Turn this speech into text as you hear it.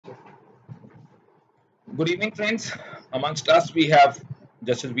Good evening, friends. Amongst us, we have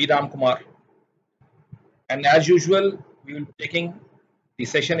Justice V. Ramkumar. And as usual, we will be taking the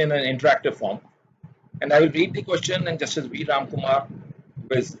session in an interactive form. And I will read the question, and Justice V. Ramkumar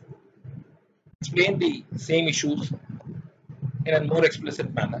will explain the same issues in a more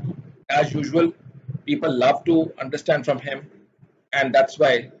explicit manner. As usual, people love to understand from him, and that's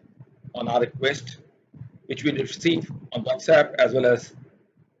why, on our request, which we receive on WhatsApp as well as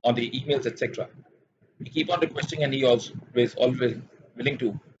on the emails, etc., we keep on requesting, and he also is always willing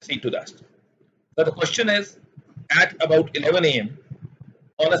to see to that. So the question is, at about 11 a.m.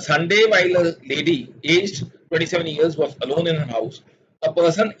 on a Sunday, while a lady aged 27 years was alone in her house, a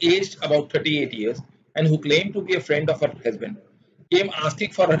person aged about 38 years and who claimed to be a friend of her husband came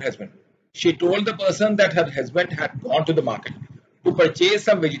asking for her husband. She told the person that her husband had gone to the market to purchase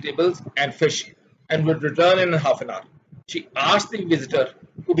some vegetables and fish and would return in half an hour. She asked the visitor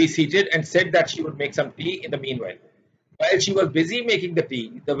to be seated and said that she would make some tea in the meanwhile. While she was busy making the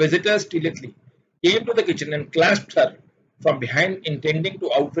tea, the visitor stealthily came to the kitchen and clasped her from behind, intending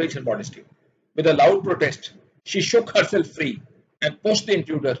to outrage her modesty. With a loud protest, she shook herself free and pushed the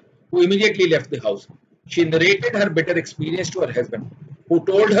intruder, who immediately left the house. She narrated her bitter experience to her husband, who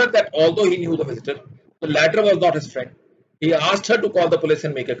told her that although he knew the visitor, the latter was not his friend. He asked her to call the police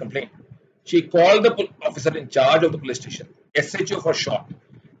and make a complaint. She called the officer in charge of the police station, SHO for short,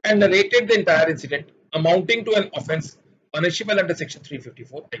 and narrated the entire incident, amounting to an offence punishable under Section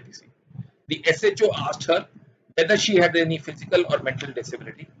 354 IPC. The SHO asked her whether she had any physical or mental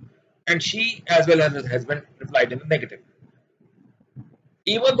disability, and she, as well as her husband, replied in the negative.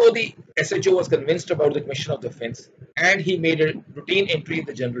 Even though the SHO was convinced about the commission of the offence, and he made a routine entry in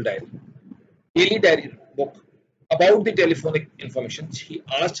the general daily diary book about the telephonic information, he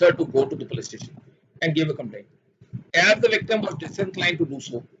asked her to go to the police station and give a complaint. As the victim was disinclined to do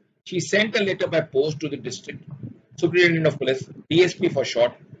so, she sent a letter by post to the district superintendent of police, DSP for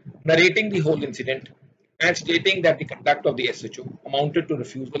short, narrating the whole incident and stating that the conduct of the SHO amounted to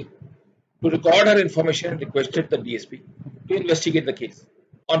refusal to record her information and requested the DSP to investigate the case.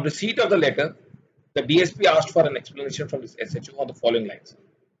 On receipt of the letter, the DSP asked for an explanation from this SHO on the following lines.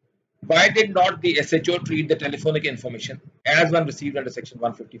 Why did not the SHO treat the telephonic information as one received under Section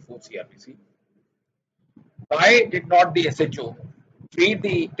 154 CRPC? Why did not the SHO treat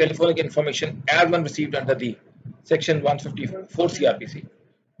the telephonic information as one received under the Section 154 CRPC?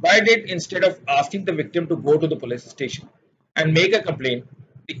 Why did, instead of asking the victim to go to the police station and make a complaint,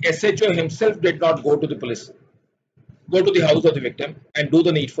 the SHO himself did not go to the house of the victim and do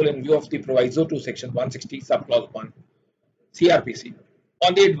the needful in view of the proviso to Section 160 subclause 1 CRPC?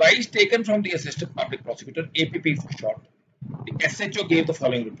 On the advice taken from the Assistant Public Prosecutor, APP for short, the SHO gave the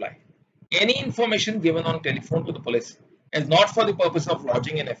following reply. Any information given on telephone to the police is not for the purpose of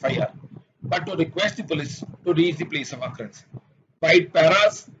lodging an FIR, but to request the police to reach the place of occurrence. By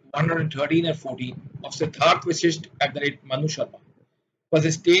paras 113 and 14 of Siddharth Vishisht @ Manu Sharma was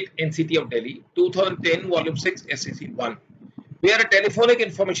a state NCT of Delhi, 2010, volume 6, SCC 1, where a telephonic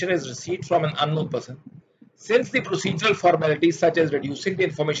information is received from an unknown person. Since the procedural formalities such as reducing the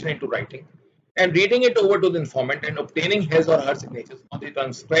information into writing and reading it over to the informant and obtaining his or her signatures on the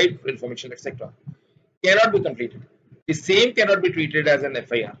transcribed information, etc., cannot be completed, the same cannot be treated as an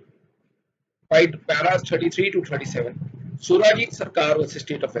FIR. By paras 33 to 37, Surajit Sarkar was the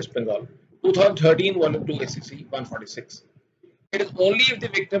State of West Bengal, 2013, volume 2, SCC 146. It is only if the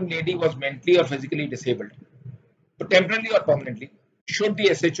victim lady was mentally or physically disabled, but temporarily or permanently, should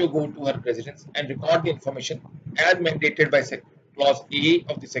the SHO go to her residence and record the information as mandated by Clause A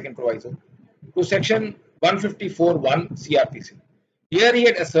of the second proviso to Section 154(1) CRPC. Here he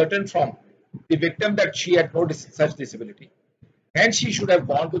had ascertained from the victim that she had no such disability, and she should have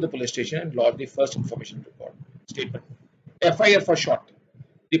gone to the police station and lodged the first information report statement, FIR for short.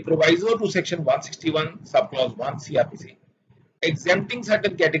 The proviso to Section 161 subclause 1 CRPC, exempting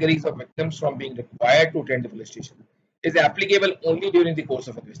certain categories of victims from being required to attend the police station, is applicable only during the course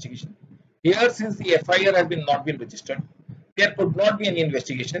of investigation. Here, since the FIR has not been registered, there could not be any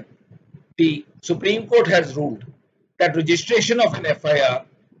investigation. The Supreme Court has ruled that registration of an FIR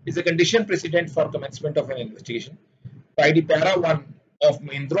is a condition precedent for commencement of an investigation. By the para 1 of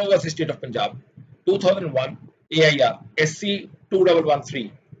Mahindra vs. State of Punjab, 2001, AIR, SC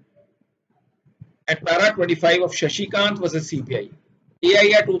 2113, and para 25 of Shashikant vs. CPI,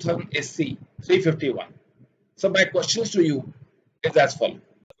 AIR 2000 SC 351. So my questions to you is as follows.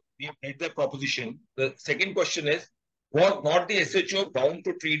 We have made the proposition. The second question is, was not the SHO bound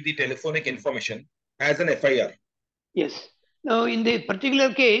to treat the telephonic information as an FIR? Yes. Now, in the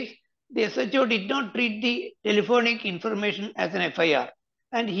particular case, the SHO did not treat the telephonic information as an FIR.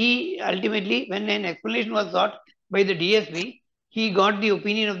 and he ultimately, when an explanation was sought by the DSP, he got the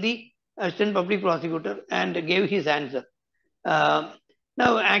opinion of the assistant public prosecutor and gave his answer.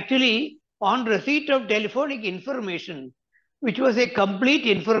 Now, actually, on receipt of telephonic information, which was a complete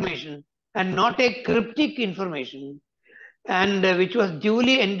information and not a cryptic information, and which was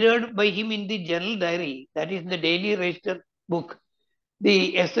duly entered by him in the journal diary, that is the daily register book,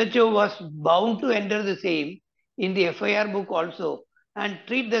 the SHO was bound to enter the same in the FIR book also and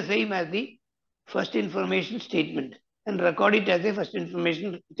treat the same as the first information statement and record it as a first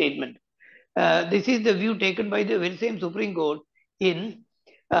information statement. This is the view taken by the very same Supreme Court in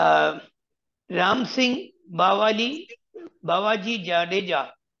uh, Ram Singh Bawaji Jadeja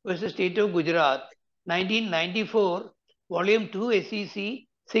versus State of Gujarat, 1994, Volume 2, SEC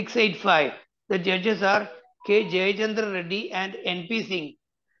 685. The judges are K. Jayachandra Reddy and N.P. Singh.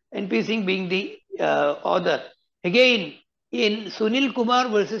 N.P. Singh being the author. Again, in Sunil Kumar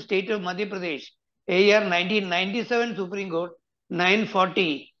versus State of Madhya Pradesh, AR 1997 Supreme Court,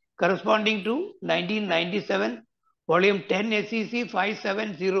 940, corresponding to 1997, Volume 10, SEC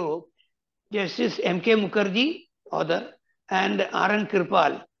 570, Justice M.K. Mukherjee, author, and R.N.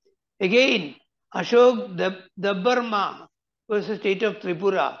 Kirpal. Again, Ashok Dabbarma versus State of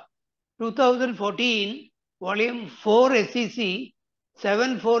Tripura, 2014, Volume 4, SEC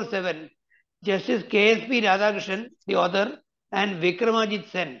 747, Justice K.S.P. Radhakrishnan, the author, and Vikramajit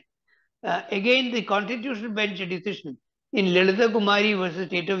Sen. Again, the Constitutional Bench decision in Lalita Kumari versus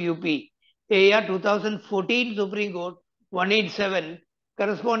State of UP, AR 2014 Supreme Court 187,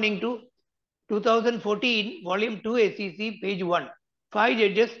 corresponding to 2014, Volume 2, SEC, page 1. 5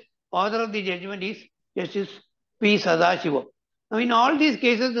 judges, author of the judgment is Justice P. Sadashiva. Now, in all these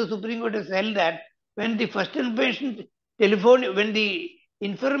cases, the Supreme Court has held that when the first information when the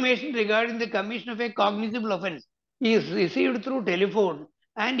information regarding the commission of a cognizable offence is received through telephone,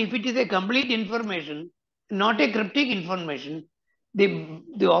 and if it is a complete information, not a cryptic information,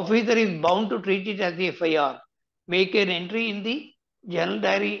 the officer is bound to treat it as the FIR, make an entry in the general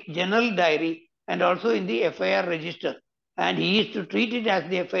diary, and also in the FIR register. And he is to treat it as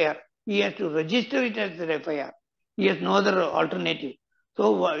the FIR. He has to register it as the FIR. He has no other alternative.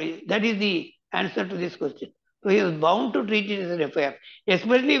 So that is the answer to this question. So he is bound to treat it as an FIR,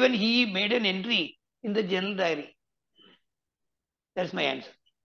 especially when he made an entry in the general diary. That's my answer.